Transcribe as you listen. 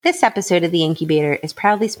This episode of The Incubator is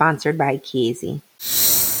proudly sponsored by Chiesi.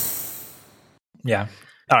 Yeah.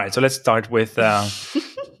 All right. So let's start with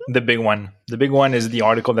the big one. The big one is the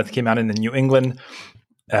article that came out in the New England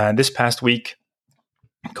this past week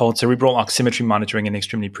called Cerebral Oximetry Monitoring in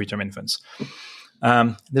Extremely Preterm Infants.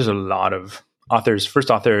 There's a lot of authors. First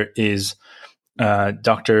author is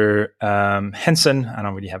Dr. Henson. I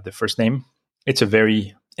don't really have the first name. It's a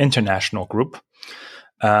very international group.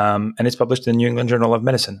 And it's published in the New England Journal of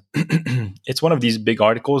Medicine. It's one of these big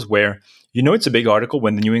articles where you know it's a big article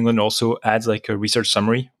when the New England also adds like a research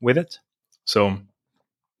summary with it. So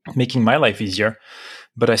making my life easier,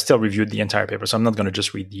 but I still reviewed the entire paper. So I'm not going to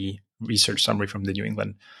just read the research summary from the New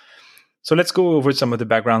England. So let's go over some of the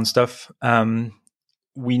background stuff.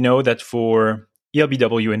 We know that for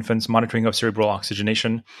ELBW infants, monitoring of cerebral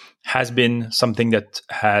oxygenation has been something that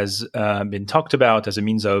has been talked about as a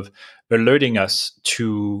means of alerting us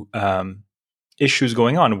to issues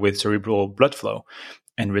going on with cerebral blood flow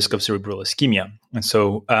and risk of cerebral ischemia. And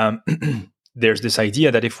so there's this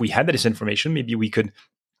idea that if we had this information, maybe we could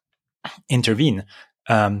intervene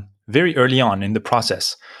very early on in the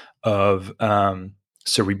process of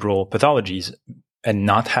cerebral pathologies and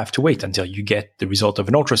not have to wait until you get the result of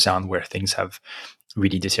an ultrasound where things have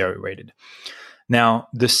really deteriorated. Now,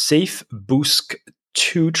 the Safe Boosk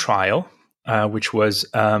 2 trial, which was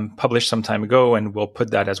published some time ago, and we'll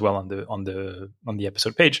put that as well on the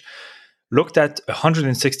episode page, looked at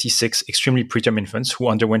 166 extremely preterm infants who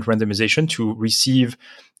underwent randomization to receive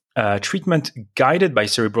treatment guided by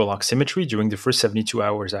cerebral oximetry during the first 72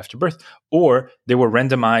 hours after birth, or they were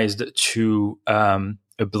randomized to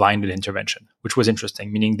a blinded intervention, which was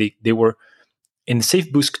interesting, meaning they were in the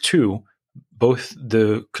Safe Boosk 2, both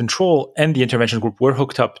the control and the intervention group were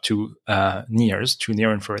hooked up to NIRS, to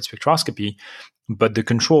near-infrared spectroscopy, but the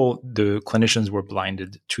control, the clinicians were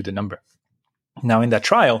blinded to the number. Now, in that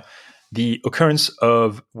trial, the occurrence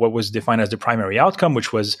of what was defined as the primary outcome,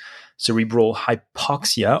 which was cerebral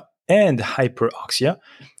hypoxia and hyperoxia,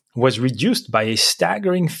 was reduced by a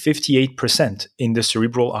staggering 58% in the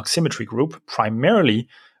cerebral oximetry group, primarily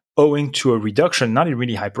owing to a reduction, not in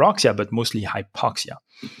really hyperoxia, but mostly hypoxia.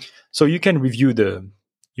 So you can review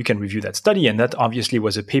that study, and that obviously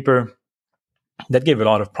was a paper that gave a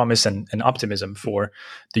lot of promise and optimism for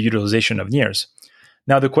the utilization of NIRS.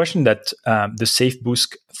 Now, the question that the Safe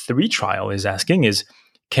Boosk 3 trial is asking is,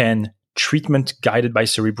 can treatment guided by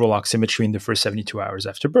cerebral oximetry in the first 72 hours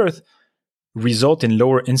after birth result in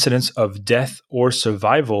lower incidence of death or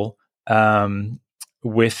survival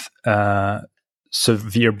with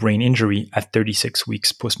severe brain injury at 36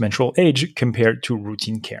 weeks postmenstrual age compared to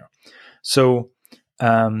routine care? So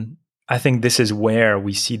I think this is where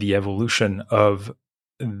we see the evolution of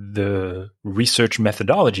the research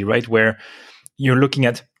methodology, right? Where you're looking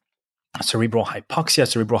at cerebral hypoxia,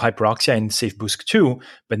 cerebral hyperoxia in Safe Boosk 2,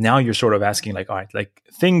 but now you're sort of asking like, all right, like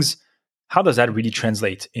things, how does that really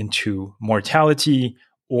translate into mortality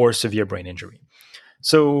or severe brain injury?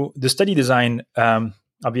 So the study design,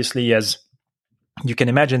 obviously, as you can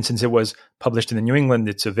imagine, since it was published in the New England,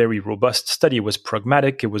 it's a very robust study. It was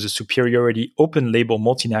pragmatic. It was a superiority, open-label,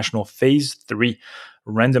 multinational phase 3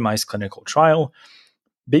 randomized clinical trial.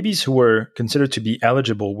 Babies who were considered to be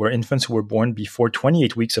eligible were infants who were born before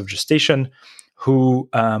 28 weeks of gestation, who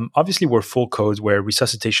obviously were full codes where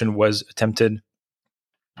resuscitation was attempted,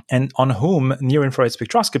 and on whom near-infrared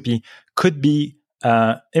spectroscopy could be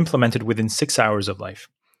implemented within 6 hours of life.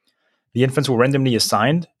 The infants were randomly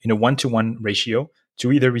assigned in a 1-to-1 ratio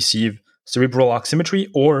to either receive cerebral oximetry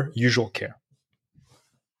or usual care.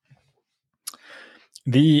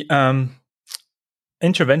 The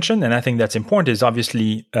intervention, and I think that's important, is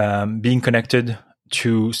obviously being connected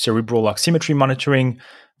to cerebral oximetry monitoring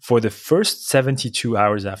for the first 72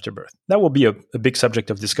 hours after birth. That will be a big subject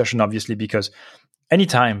of discussion, obviously, because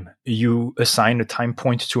anytime you assign a time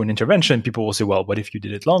point to an intervention, people will say, well, what if you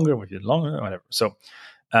did it longer? What if you did it longer? Whatever. So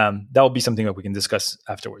that will be something that we can discuss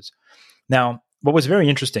afterwards. Now, what was very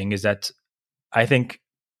interesting is that I think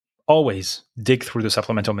always dig through the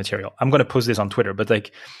supplemental material. I'm going to post this on Twitter, but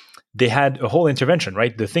like they had a whole intervention,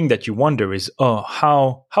 right? The thing that you wonder is,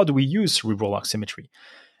 how do we use cerebral oximetry?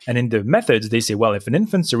 And in the methods, they say, well, if an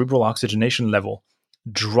infant's cerebral oxygenation level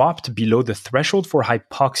dropped below the threshold for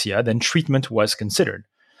hypoxia, then treatment was considered.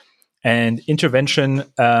 And intervention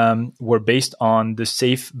were based on the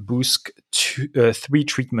Safe Boosk 3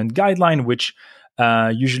 treatment guideline, which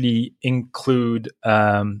usually include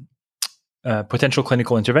potential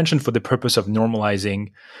clinical intervention for the purpose of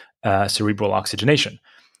normalizing cerebral oxygenation.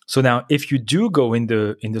 So now, if you do go in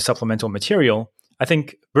the supplemental material, I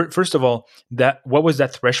think first of all, what was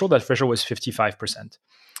that threshold? That threshold was 55%.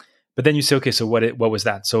 But then you say, okay, so what was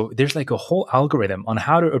that? So there's like a whole algorithm on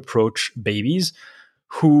how to approach babies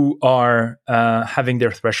who are having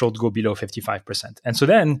their threshold go below 55%. And so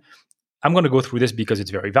then I'm going to go through this because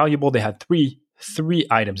it's very valuable. They had three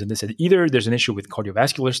items, and they said either there's an issue with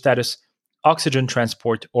cardiovascular status, oxygen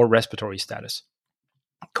transport, or respiratory status.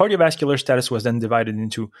 Cardiovascular status was then divided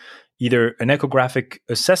into either an echographic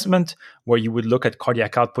assessment where you would look at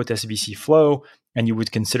cardiac output, SVC flow, and you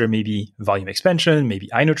would consider maybe volume expansion, maybe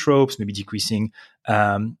inotropes, maybe decreasing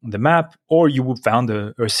the MAP, or you would found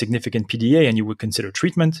a significant PDA and you would consider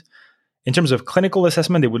treatment. In terms of clinical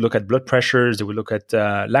assessment, they would look at blood pressures, they would look at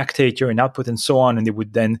lactate, urine output, and so on, and they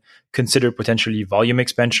would then consider potentially volume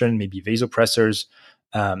expansion, maybe vasopressors,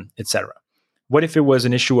 etc. What if it was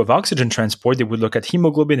an issue of oxygen transport? They would look at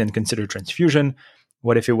hemoglobin and consider transfusion.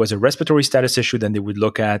 What if it was a respiratory status issue? Then they would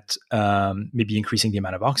look at maybe increasing the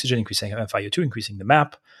amount of oxygen, increasing FiO2, increasing the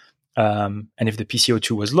MAP. And if the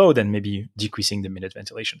PCO2 was low, then maybe decreasing the minute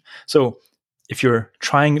ventilation. So if you're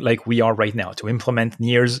trying, like we are right now, to implement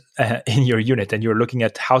NIRS in your unit and you're looking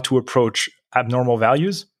at how to approach abnormal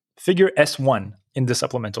values, figure S1 in the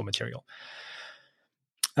supplemental material.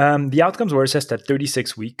 The outcomes were assessed at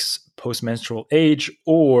 36 weeks post-menstrual age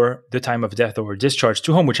or the time of death or discharge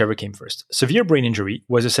to home, whichever came first. Severe brain injury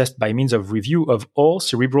was assessed by means of review of all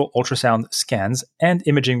cerebral ultrasound scans and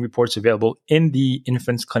imaging reports available in the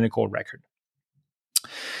infant's clinical record.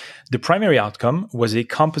 The primary outcome was a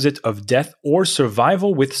composite of death or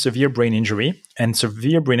survival with severe brain injury, and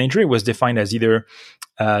severe brain injury was defined as either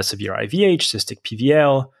severe IVH, cystic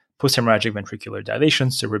PVL, post-hemorrhagic ventricular dilation,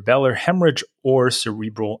 cerebellar hemorrhage, or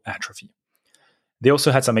cerebral atrophy. They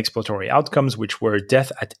also had some exploratory outcomes, which were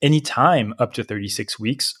death at any time up to 36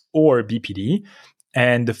 weeks, or BPD,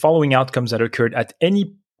 and the following outcomes that occurred at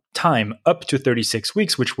any time up to 36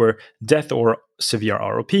 weeks, which were death or severe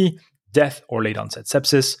ROP, death or late-onset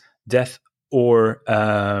sepsis, death or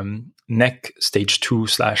neck stage 2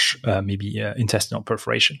 / maybe intestinal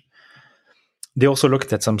perforation. They also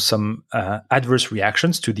looked at some adverse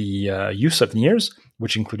reactions to the use of NIRS,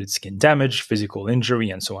 which included skin damage, physical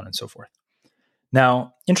injury, and so on and so forth.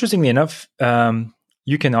 Now, interestingly enough,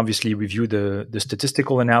 you can obviously review the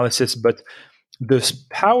statistical analysis, but the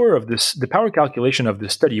power calculation of the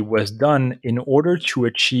study was done in order to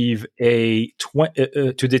achieve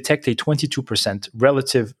to detect a 22%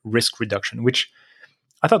 relative risk reduction, which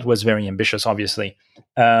I thought was very ambitious, obviously.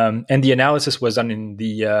 And the analysis was done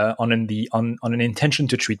on an intention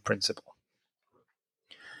to treat principle.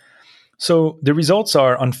 So the results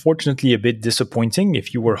are unfortunately a bit disappointing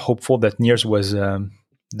if you were hopeful that NIRS was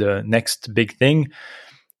the next big thing.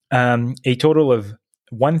 A total of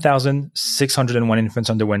 1,601 infants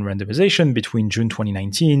underwent randomization between June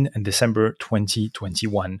 2019 and December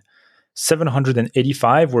 2021.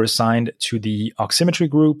 785 were assigned to the Oximetry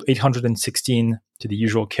group, 816 to the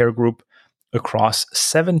usual care group across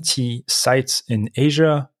 70 sites in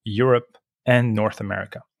Asia, Europe, and North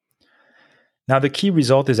America. Now, the key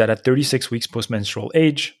result is that at 36 weeks post-menstrual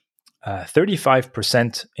age,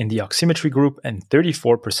 35% in the Oximetry group and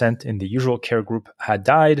 34% in the usual care group had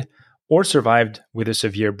died or survived with a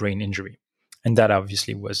severe brain injury. And that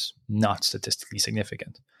obviously was not statistically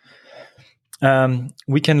significant.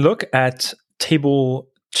 We can look at table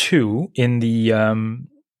 2 in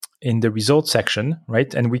the results section,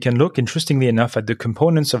 right? And we can look, interestingly enough, at the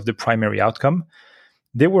components of the primary outcome.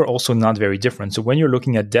 They were also not very different. So when you're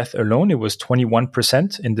looking at death alone, it was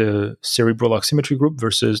 21% in the cerebral oximetry group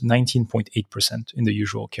versus 19.8% in the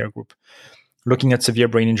usual care group. Looking at severe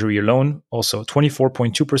brain injury alone, also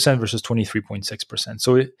 24.2% versus 23.6%.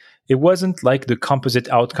 So it wasn't like the composite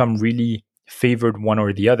outcome really favored one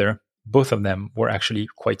or the other. Both of them were actually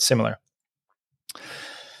quite similar.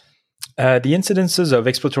 The incidences of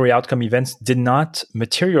exploratory outcome events did not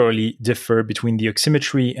materially differ between the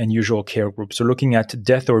oximetry and usual care group. So looking at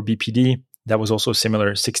death or BPD, that was also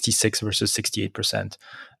similar, 66 versus 68%.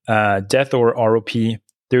 Death or ROP,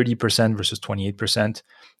 30% versus 28%.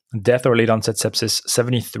 Death or late onset sepsis,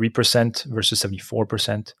 73% versus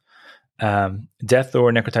 74%. Death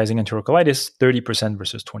or necrotizing enterocolitis, 30%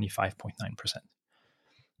 versus 25.9%.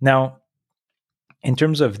 Now, in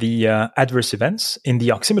terms of the adverse events, in the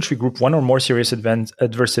oximetry group, one or more serious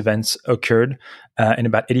adverse events occurred in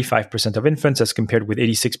about 85% of infants as compared with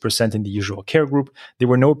 86% in the usual care group. There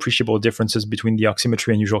were no appreciable differences between the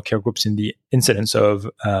oximetry and usual care groups in the incidence of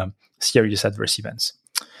serious adverse events.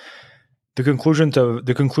 The conclusions of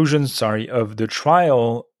the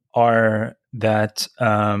trial are that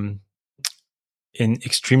in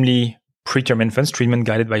extremely preterm infants, treatment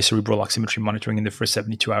guided by cerebral oximetry monitoring in the first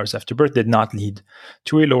 72 hours after birth did not lead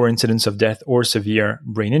to a lower incidence of death or severe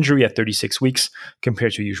brain injury at 36 weeks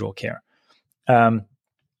compared to usual care.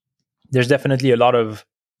 There's definitely a lot of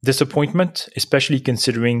disappointment, especially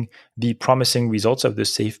considering the promising results of the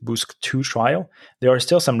SafeBoost 2 trial. There are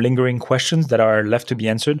still some lingering questions that are left to be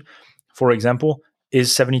answered. For example,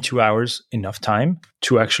 is 72 hours enough time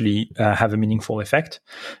to actually have a meaningful effect?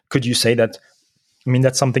 Could you say that? I mean,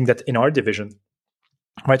 that's something that in our division,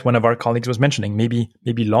 right, one of our colleagues was mentioning. Maybe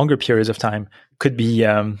longer periods of time could be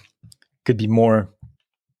more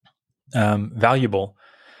valuable.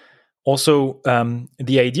 Also,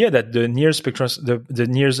 the idea that the NIRS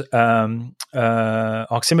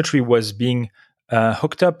oximetry was being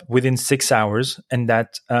hooked up within 6 hours, and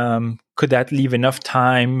that could that leave enough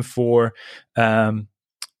time for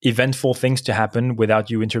eventful things to happen without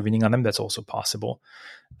you intervening on them? That's also possible.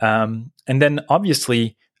 And then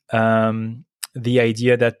obviously, the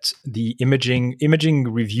idea that the imaging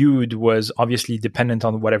reviewed was obviously dependent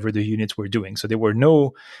on whatever the units were doing. So there were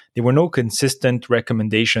no consistent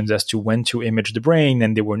recommendations as to when to image the brain,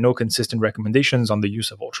 and there were no consistent recommendations on the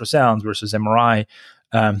use of ultrasound versus MRI.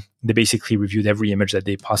 They basically reviewed every image that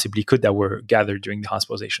they possibly could that were gathered during the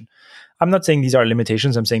hospitalization. I'm not saying these are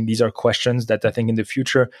limitations. I'm saying these are questions that I think in the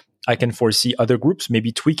future I can foresee other groups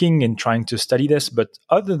maybe tweaking and trying to study this. But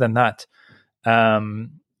other than that,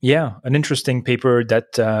 an interesting paper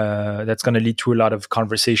that that's going to lead to a lot of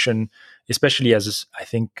conversation, especially as I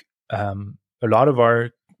think a lot of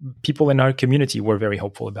our people in our community were very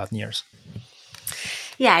hopeful about NIRS.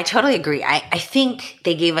 Yeah, I totally agree. I think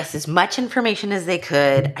they gave us as much information as they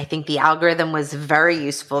could. I think the algorithm was very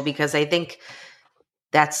useful because I think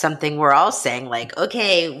that's something we're all saying, like,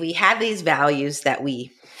 okay, we have these values that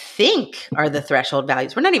we think are the threshold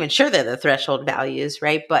values. We're not even sure they're the threshold values,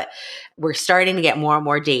 right? But we're starting to get more and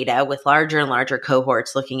more data with larger and larger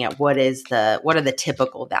cohorts looking at what are the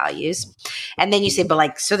typical values. And then you say, but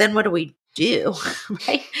like, so then what do we do?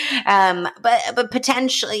 Right. But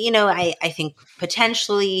potentially, I think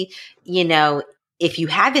potentially, if you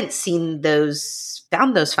haven't found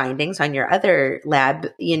those findings on your other lab,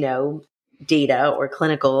 data or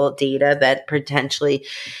clinical data, that potentially,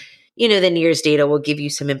 the NIRS data will give you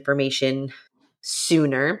some information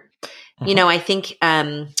sooner. Uh-huh. I think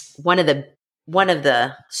one of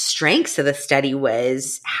the strengths of the study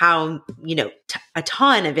was how, a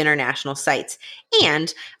ton of international sites.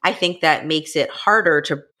 And I think that makes it harder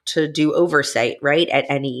to do oversight, right? At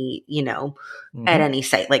any, at any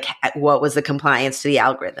site, like what was the compliance to the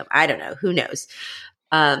algorithm? I don't know. Who knows?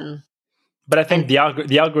 But I think the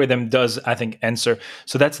algorithm does, I think, answer.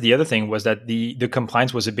 So that's the other thing, was that the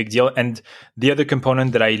compliance was a big deal. And the other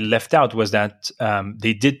component that I left out was that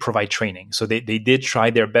they did provide training. So they did try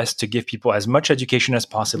their best to give people as much education as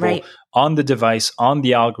possible on the device, on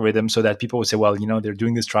the algorithm, so that people would say, well, they're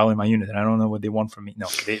doing this trial in my unit and I don't know what they want from me. No,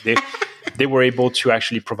 they were able to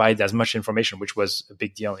actually provide as much information, which was a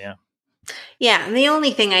big deal. Yeah. Yeah. And the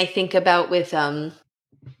only thing I think about with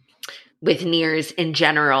NIRS in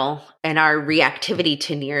general and our reactivity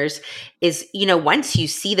to NIRS is, once you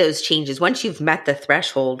see those changes, once you've met the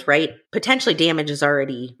threshold, right, potentially damage is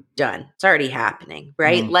already done. It's already happening,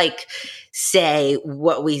 right? Like, say,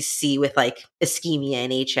 what we see with like ischemia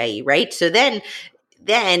and HIE, right? So then,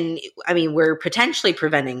 I mean, we're potentially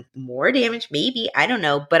preventing more damage, maybe, I don't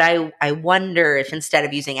know. But I wonder if instead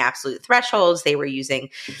of using absolute thresholds, they were using,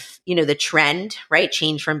 the trend, right?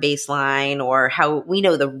 Change from baseline, or how we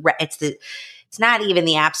know it's not even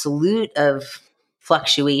the absolute of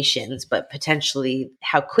fluctuations, but potentially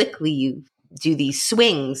how quickly you do these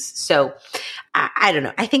swings. So I don't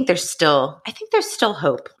know. I think there's still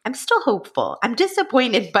hope. I'm still hopeful. I'm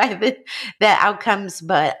disappointed by the outcomes,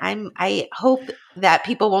 but I hope that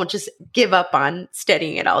people won't just give up on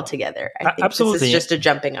studying it altogether. I think Absolutely. This is just a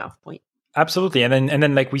jumping off point. Absolutely. And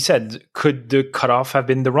then, like we said, could the cutoff have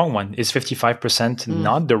been the wrong one? Is 55%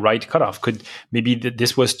 not the right cutoff? Could maybe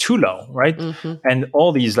this was too low, right? And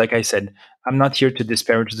all these, like I said, I'm not here to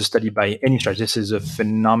disparage the study by any stretch. This is a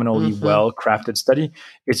phenomenally well-crafted study.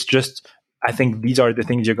 It's just, I think these are the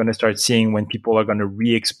things you're going to start seeing when people are going to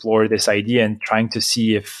re-explore this idea and trying to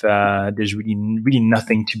see if there's really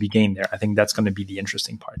nothing to be gained there. I think that's going to be the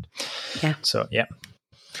interesting part. Yeah. So, yeah.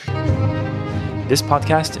 This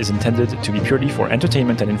podcast is intended to be purely for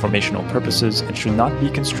entertainment and informational purposes and should not be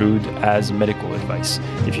construed as medical advice.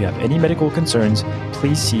 If you have any medical concerns,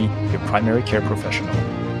 please see your primary care professional.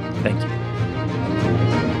 Thank you.